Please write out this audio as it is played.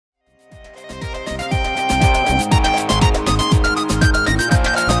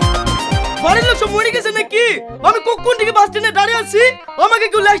আমি কখন থেকে বাস স্ট্যান্ডে দাঁড়িয়ে আছি, আমাকে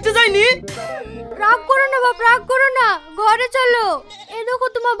কেউ লাস্টে যায়নি? রাগ করো না বাপ, রাগ করো না, ঘরে চলো। এ দেখো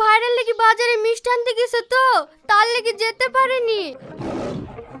তোমার ভাইরাল লেগে বাজারে মিষ্টি আনতে গেছে তো, তার লেগে যেতে পারেনি।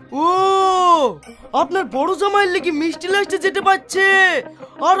 ও, আপনার বড় জামাইয়ের লেগে মিষ্টি লাস্টে যেতে পারছে,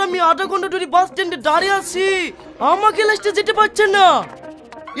 আর আমি আধা ঘন্টা ধরে বাস স্ট্যান্ডে দাঁড়িয়ে আছি, আমাকে লাস্টে যেতে পারছে না।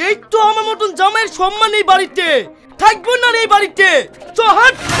 এই তো আমার মতন জামাইয়ের সম্মান এই বাড়িতে থাকবো না এই বাড়িতে। তো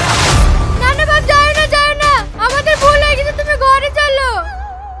হাট। না না বাপ, যায় না, যায় না, আমাদের ভুল হয়ে গেছে, তুমি ঘরে চলো।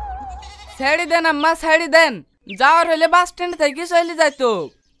 ছেড়ে দেন আম্মা, ছেড়ে দেন। যাওয়ার হলে বাস স্ট্যান্ড থেকে চলে যাইতো,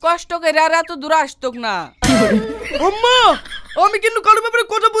 কষ্ট করে আর এত দূর আসতোক না। আম্মা, আমি কিন্তু কারোর ব্যাপারে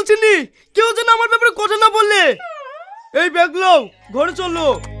কথা বলছিনি, কেউ যেন আমার ব্যাপারে কথা না বললে। এই ব্যাগ লও, ঘরে চলো।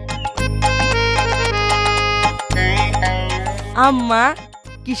 আম্মা,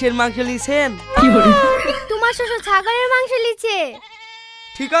 কিসের মাংস লিছেন? তোমার শ্বশুর ছাগলের মাংস লিছে।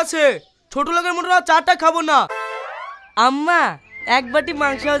 ঠিক আছে, ছোট লোকের মতো আর চারটা খাবো না। আম্মা, এক বাটি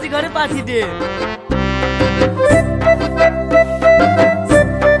মাংস আজি ঘরে পাঠিয়ে দে।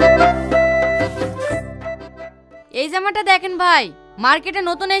 এই জামাটা দেখেন ভাই, মার্কেটে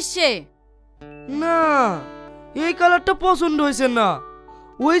নতুন এসছে। না, এই কালারটা পছন্দ হয়েছে না,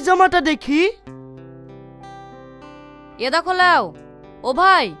 ওই জামাটা দেখি। এ দেখো লাও। ও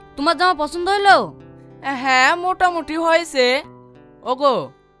ভাই, তোমার জামা পছন্দ হইলো? হ্যাঁ, মোটামুটি হয়েছে। ওগো,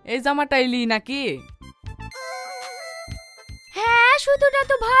 এই জামাটা এলি নাকি? হ্যাঁ, শুধুটা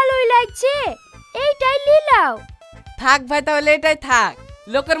তো ভালোই লাগছে, এইটাই নিলাও। থাক ভাই, তাহলে এটাই থাক।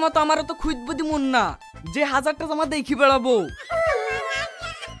 লোকের মতো আমারও তো খুঁজবো দিমুন না যে 1000টা জামা দেখি বেড়াবো।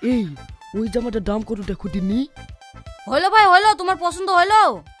 এই, ওই জামাটার দাম কত দেখো দিনি? হলো ভাই, হলো, তোমার পছন্দ হলো?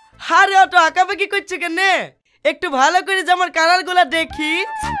 আরে অত আঁকাবাকি করছে কেন? একটু ভালো করে জামার কালার গুলা দেখি।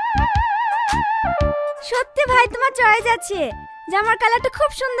 সত্যি ভাই, তোমার চয়েস আছে, জামার কালারটা খুব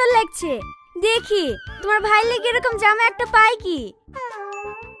সুন্দর লাগছে। দেখি তোমার ভাই লেগে এরকম জামা একটা পাই কি?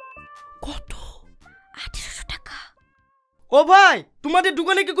 কত? 1800 টাকা। ও ভাই, তোমাদের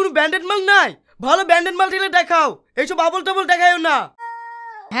দোকানে কি কোনো ব্র্যান্ডেড মাল নাই? ভালো ব্র্যান্ডেড মাল দিলে দেখাও, এইসব আবল তাবল দেখায়ও না।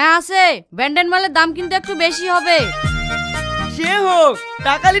 হ্যাঁ আছে, ব্যান্ডেড মালের দাম কিন্তু একটু বেশি হবে। সে হোক,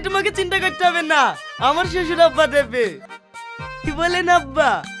 টাকালি তোমাকে চিন্তা করতে হবে না, আমার শ্বশুর আব্বা দেবে। কি বলেন আব্বা,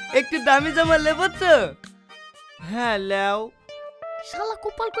 একটু দামি জামা নেবো তো? হ্যাঁ লেও। শালা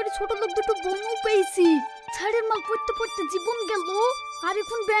কপাল করে ছোট লোক দুটো বউ পেয়েছি, ছাড়ের মাল পড়তে পড়তে জীবন গেল, আর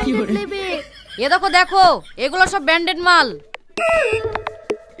এখন ব্র্যান্ডেড নেবে। এ দেখো দেখো, এগুলো সব ব্যান্ডেড মাল।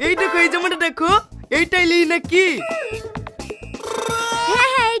 এই দেখো, এই জামাটা দেখো, এইটাই লিই নাকি? হ্যাঁ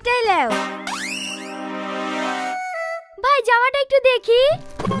হ্যাঁ, এইটাই নাও। ভাই জামাটা একটু দেখি।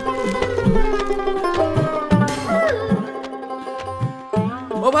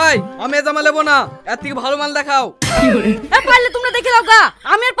 ও ভাই, আমি এ জামা নেবো না, এর থেকে ভালো মাল দেখাও। পারলে তোমরা দেখে দাও গা,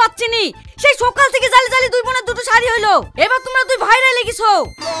 আমি আর পাচ্ছি নি। সেই সকাল থেকে জালি জালি দুই বোনের দুটো শাড়ি হইলো, এবার তোমরা দুই ভাইরাই লেগেছো।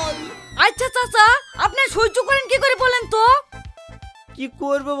 আচ্ছা চাচা, আপনি সহ্য করেন কি করে বলেন তো? কি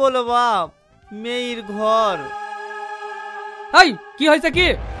করবে বলো বাপ, মেয়ের ঘর। এই কি হয়েছে কি?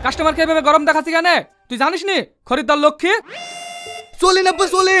 কাস্টমারকে এভাবে গরম দেখাচ্ছি কেন? তুই জানিস নি খরিদ্দার লক্ষ্মী? চলেন আব্বা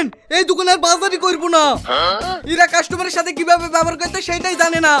চলেন, এই দোকানে আর বাজারই করবো না। এরা কাস্টমারের সাথে কিভাবে ব্যবহার করতে সেটাই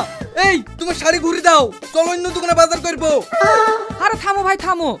জানে না। এই, তোমার শাড়ি ঘুরে দাও, চলো অন্য দোকানে বাজার করবো। আরে থামো ভাই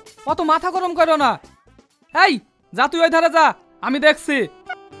থামো, অত মাথা গরম করো না। এই যা, তুই ওই ধারে যা, আমি দেখছি।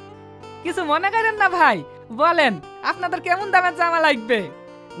 কিছু মনে করেন না ভাই, বলেন আপনাদের কেমন দামের জামা লাগবে?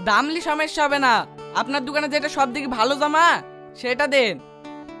 দামলি সমস্যা হবে না, আপনার দোকানে যেটা সব দিকে ভালো জামা সেটা দেন।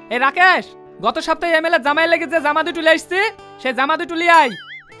 এই রাকেশ, গত সপ্তাহে এমএলএ জামাই লেগে যে জামা দুটো লিয়ে আসছে, সে জামা দুটো লিয়ে আয়।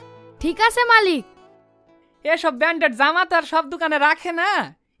 ঠিক আছে মালিক। এসব ব্র্যান্ডেড জামা তো আর সব দোকানে রাখে না।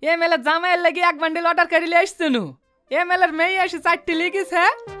 এমএলএ জামাইয়ের লেগে এক বান্ডিল অর্ডার করে লিয়ে আসছে নু। এমএলএর মেয়ে এসে 4টি লিখেছে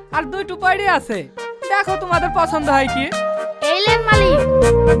আর 2টো পড়ে আছে, দেখো তোমাদের পছন্দ হয় কি। এইলেন মালিক।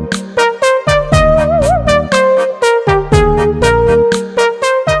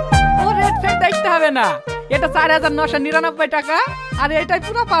 ও রেট ফেট দেখতে হবে না, এটা 4999 টাকা, আর এটাই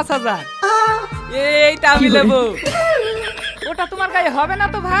পুরো 5000। এইটা আমি নেবো। ওটা তোমার গায়ে হবে না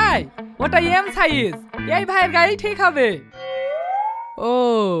তো ভাই, ওটা এম সাইজ, এই ভাইয়ের গায়ে ঠিক হবে। ও,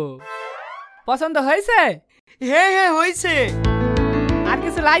 পছন্দ হয়েছে? হ্যাঁ হ্যাঁ হয়েছে। আর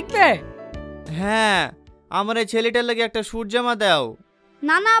কিছু লাগবে? হ্যাঁ, আমার এই ছেলেটার লাগে একটা স্যুট জামা দাও।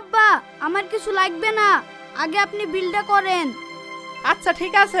 না না আব্বা, আমার কিছু লাগবে না, আগে আপনি বিলটা করেন। আচ্ছা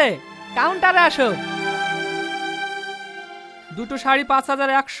ঠিক আছে, কাউন্টারে আসো। দুটো শাড়ি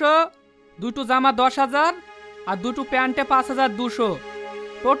 5100, দুটো জামা 10000, আর দুটো প্যান্টে 5200,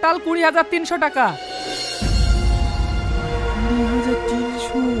 টোটাল 20300 টাকা।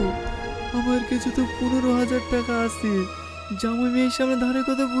 20300? আমার কাছে তো 15000 টাকা আছে। জামাই মেয়ের সামনে ধারে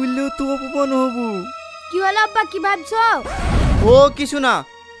কথা বললেও তো অপমান হব। কি হলো আব্বা, কি ভাবছো? ও কিছু না,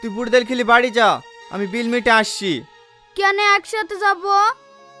 তুই বুড়দেল খেলি বাড়ি যা, আমি বিল মিটে আসছি। কেন একসাথে যাব?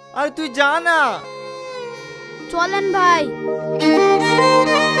 আর তুই যা না। চলেন ভাই।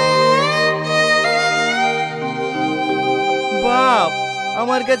 বাপ,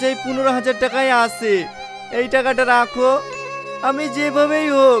 আমার কাছে এই 15,000 টাকাই আছে, এই টাকাটা রাখো, আমি যেভাবেই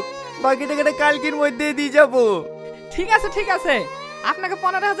হোক বাকি টাকাটা কালকের মধ্যে দিয়ে যাব। ঠিক আছে ঠিক আছে, আপনাকে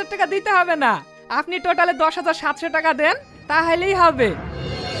 15,000 টাকা দিতে হবে না, আপনি টোটালে 10,700 টাকা দেন, তাহলেই হবে।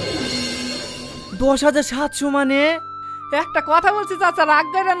 10,700 মানে? একটা কথা বলছি চাচা, রাগ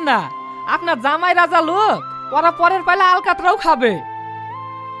করেন না, আপনার জামাই রাজা লোক, ওরা পরের পালে আলকাতরাও খাবে।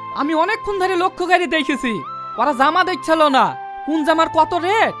 আমি অনেকক্ষণ ধরে লক্ষ্য করে দেখেছি, ওরা জামা দেখছিল না, কোন জামার কত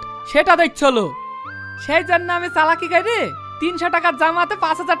রেট সেটা দেখছিল। সেই জন্য আমি চালাকি করে 300 টাকার জামাতে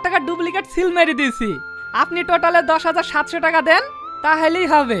 5,000 টাকার ডুপ্লিকেট সিল মেরে দিয়েছি। আপনি টোটালে 10,700 টাকা দেন, তাহলেই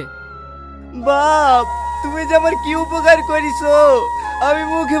হবে। বাপ, তুমি যে আমার কি উপকার করিছো আমি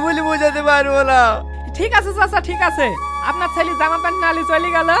মুখে বলে বোঝাতে পারবো না। ঠিক আছে চাচা ঠিক আছে, আপনার ছেলে জামা প্যান্ট নালি চলে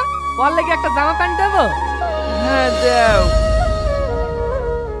গেল, ওর লেগে একটা জামা প্যান্ট দেবো। হ্যাঁ দাও।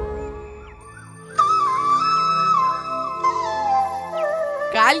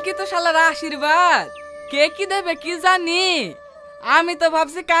 কালকে তো শালার আশীর্বাদ, কে কি দেবে কি জানি, আমি তো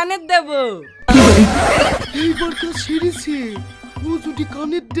ভাবছি কানের দেব। এইবার কাজ সেরেছে, ও যদি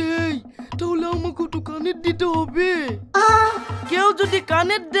কানের দেয় তাহলে আমাকে তো কানের দিতে হবে। কেউ যদি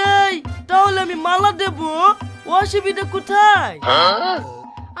কানের দেয় তাহলে আমি মালা দেব, অসুবিধা কোথায়?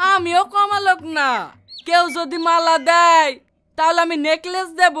 আমিও কমা লোক না, কেউ যদি মালা দেয় তাহলে আমি নেকলেস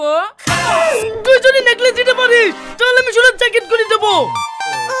দেব। তুই যদি নেকলেস দিতে পারিস তাহলে আমি সোনার জ্যাকেট করে দেব।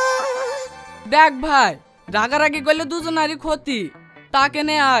 দেখ ভাই, রাগারাগি করলে দুজনারই ক্ষতি, তাকে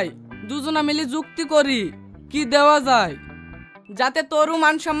নে আয়, দুজনা মিলে যুক্তি করি কি দেওয়া যায়, যাতে তোরও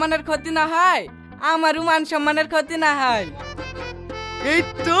মান সম্মানের ক্ষতি না হয়, আমারও মান সম্মানের ক্ষতি না হয়। এই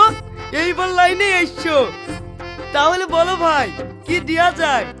তো এইবার লাইনে এসছো, তাহলে বলো ভাই কি দেয়া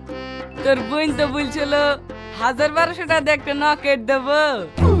যায়? তোর বোন তো বলছিল 1,000-1,200 টাকা দিয়ে একটা নকেট দেব।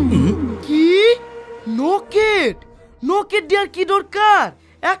 কি নকেট? নকেট দেওয়ার কি দরকার?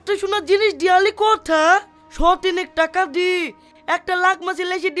 একটা সোনার জিনিস দিয়ালি কথা, 100-3 টাকা দি একটা লাখ মাসে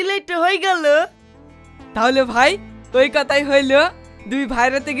লেসে দিলেই তো হয়ে গেল। তাহলে ভাই ওই কথাই হইল, দুই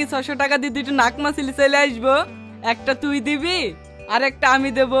ভাইরাতে কি 600 টাকা দিয়ে দুটো নাক মাছিলি চলে আসবো, একটা তুই দিবি আর একটা আমি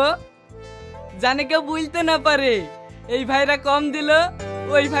দেব, জানে কেউ বুঝতে না পারে এই ভাইরা কম দিল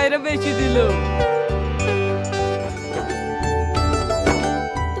ওই ভাইরা বেশি দিল।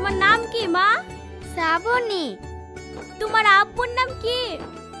 তোমার নাম কি মা? শ্রাবণী। তোমার আব্বুর নাম কি?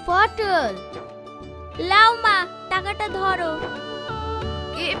 পটল। লাও মা, টাকাটা ধরো।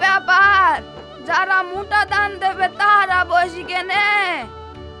 কি ব্যাপার, যারা মোটা দান দেবে তারা বসি কেনে?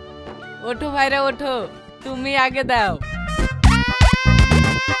 ওঠো ভাইরা ওঠো, তুমি আগে দাও।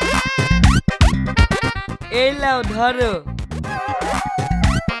 এই লাও ধরো।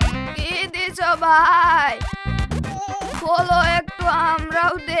 কি দিছো ভাই, বলো একটু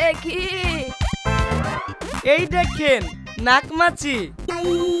আমরাও দেখি। এই দেখেন নাকমাছি।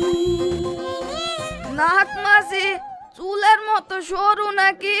 নাকমাছি চুলের মতো সরু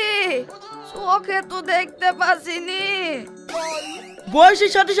নাকি? চোখে তো দেখতে পাচ্ছিনি।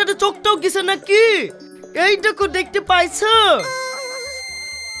 বয়সের সাথে সাথে চোখটাও গেছে নাকি? এইটাকে দেখতে পাইছো?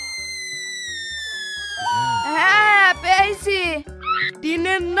 হ্যাঁ পেয়েছি।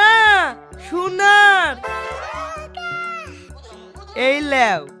 টিনের না সোনার। এই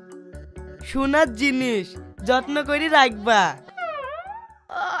লাও, সোনার জিনিস যত্ন করে রাখবা।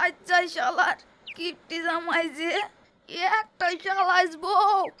 আচ্ছা শালার কিপটি জামাই যে একটাই শালাইস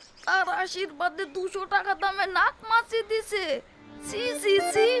বউ, তার আশীর্বাদে 200 টাকা দামে নাক মাছি দিছে। C C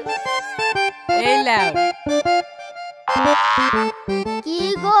C. এই লাও। কি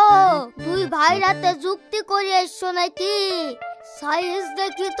গো, দুই ভাই রাতে যুক্তি করে এসছো নাকি? সাইজ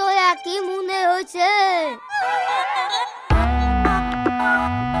দেখি তো একই মনে হয়েছে।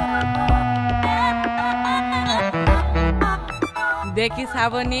 দেখি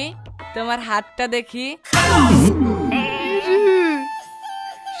শ্রাবণী, তোমার হাতটা দেখি।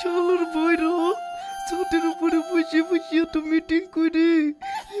 শালার বইরা ছাদের উপরে বসে বসে তো মিটিং করে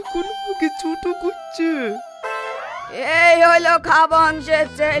এখন আমাকে ছোট করছে। এই হলো খাবংশের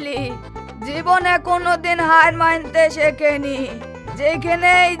ছেলে, জীবনে কোনোদিন হার মানতে শেখেনি,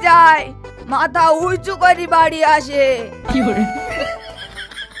 যেখানেই যায় মাথা উঁচু করে বাড়ি আসে।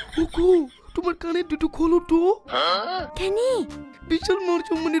 ওগো, তোমার কানের দুটো খোলো তো। কেন? বিশাল মার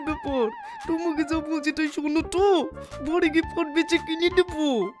সম্মানের ব্যাপার, তোমাকে যা বলছি তাই শোনো তো, বড় গিয়ে ফট বেচে কিনে দেবো।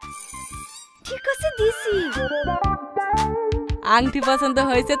 ঠিক আছে দিছি। আংটি পছন্দ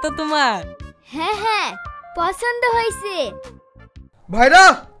হয়েছে তো তোমার? হ্যাঁ হ্যাঁ পছন্দ হয়েছে। ভাইরা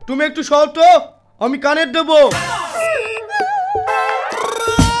তুমি একটু সর তো, আমি কানের দেবো।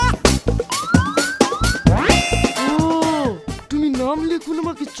 তুমি নাম লিখুন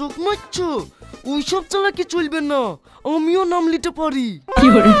আমাকে চোখ মারছো, ওইসব চালাকি চলবে না, আমিও নাম লিখতে পারি।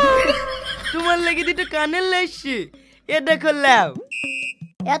 তোমার লেগে দুটো কানের লাগছে, এ দেখো লাও।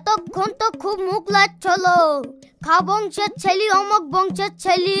 এতক্ষণ তো খুব মুখ লাগছিল, খা বংশের ছেলে অমক বংশের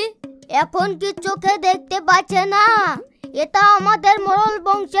ছেলে, এখন কি চোখে দেখতে পাচ্ছে না? এটা আমাদের মোড়ল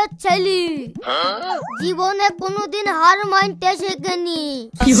বংশের ছেলে, জীবনে কোনোদিন হার মানতে শেখেনি।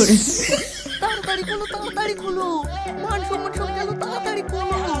 তাড়াতাড়ি খোলো, তাড়াতাড়ি খোলো, মান সম্মান সব গেল, তাড়াতাড়ি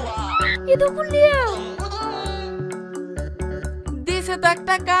খোলো। এটা খুলিও দিছে তো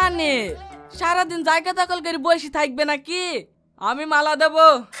একটা কানে, সারাদিন জায়গা দখল করে বসে থাকবে নাকি? আমি মালা দেবো।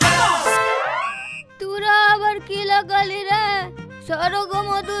 তোরা আবার কি লাগালি রে? সরো গো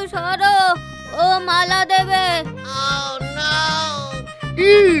মধু সরো, ও মালা দেবে।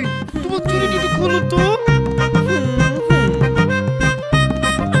 তোমার চুরি দুটো খোলো তো।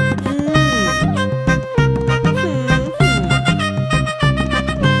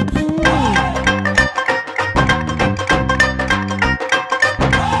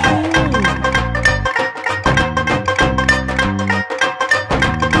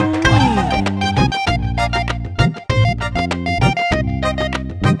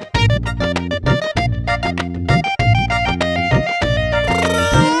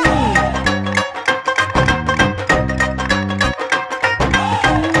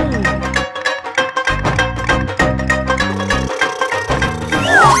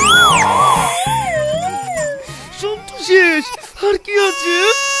 আর কি আছে?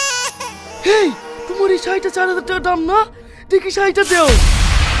 হেই, তোমার এই শাড়িটা 4000 টাকা দাম না? দেখি শাড়িটা দাও।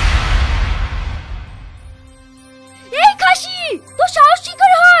 এই খাসি, তো সাহস কি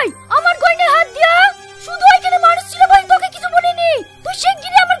করে হয় আমার গয়নায় হাত দিয়া? শুধু ওইখানে মানুষ ছিল ভাই, তোকে কিছু বলিনি। তুই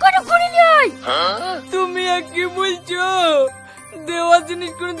শিগগিরই আমার গয়না ঘুরে নিয়ে আয়। তুমি আর কি বলছো? দেওয়া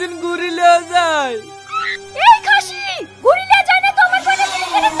জিনিস কোনদিন ঘুরে নেওয়া যায়? এই খাসি, ঘুরে নিয়ে যায় না তো আমার গয়না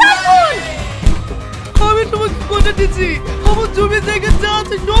এখানে রাখুন। আমি তোমাকে কথা দিচ্ছি, আমার জমি জায়গা যা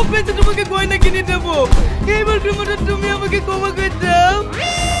আছে সব বেচে তোমাকে গয়না কিনে দেবো। এইবার তুমি আমাকে ক্ষমা করে দাও।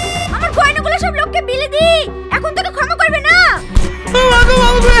 আমার গয়নাগুলো সব লোককে বিলে দি, এখন তোকে ক্ষমা করবে না।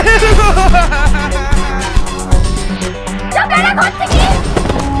 যাও বেড়া ঘর থেকে।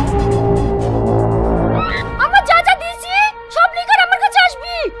 আমার যা যা দিয়েছি সব লিখে আমার কাছে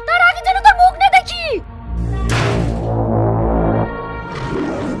আসবি, তার আগে যেন তোর মুখ না দেখি।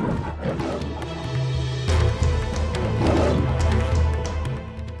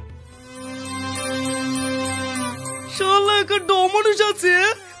 শালা একটা মানুষ আছে,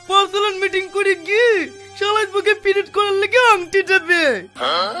 পার্সোনাল মিটিং করে গিয়ে শালা বুকে পিরিয়ড করার লাগে আংটি দেবে।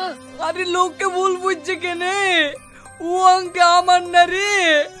 আরে লোককে ভুল বুঝছে কেনে? ও আংটি আমার না রে,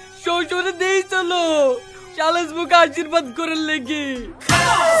 শ্বশুরে দেই চলো শালাস বুকে আশীর্বাদ করার লেগে।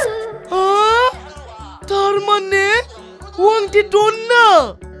 তার মানে ও আংটি ডোন না?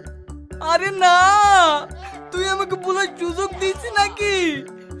 আরে না, তুই আমাকে বলার সুযোগ দিচ্ছি নাকি?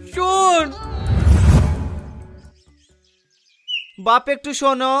 শোন বাপ, একটু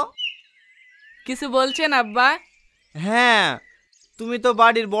শোনো। কিছু বলছেন আব্বা? হ্যাঁ, তুমি তো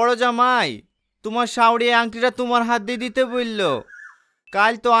বাড়ির বড় জামাই, তোমার শাওড়ি আংটিটা তোমার হাত দিয়ে দিতে বললো।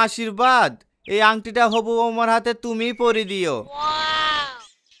 কাল তো আশীর্বাদ, এই আংটিটা হবু আমার হাতে তুমিই পরে দিও।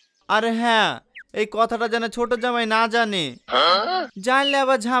 আর হ্যাঁ, এই কথাটা যেন ছোট জামাই না জানে, জানলে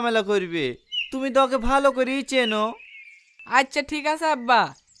আবার ঝামেলা করবে। তুমি তো ওকে ভালো করেই চেনো। আচ্ছা ঠিক আছে আব্বা,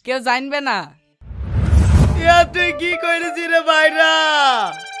 কেউ জানবে না। তুই কি করেছিস রে ভাইরা?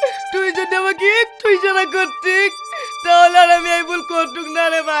 তুই যদি আমাকে একটু ইশারা করতিস তাহলে আর আমি এই ভুল করতুক না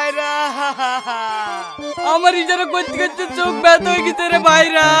রে ভাইরা। আমার ইশারা করতে করতে চোখ ব্যথা হয়ে গেছে রে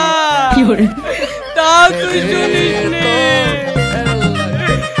ভাইরা। তা তুই শুন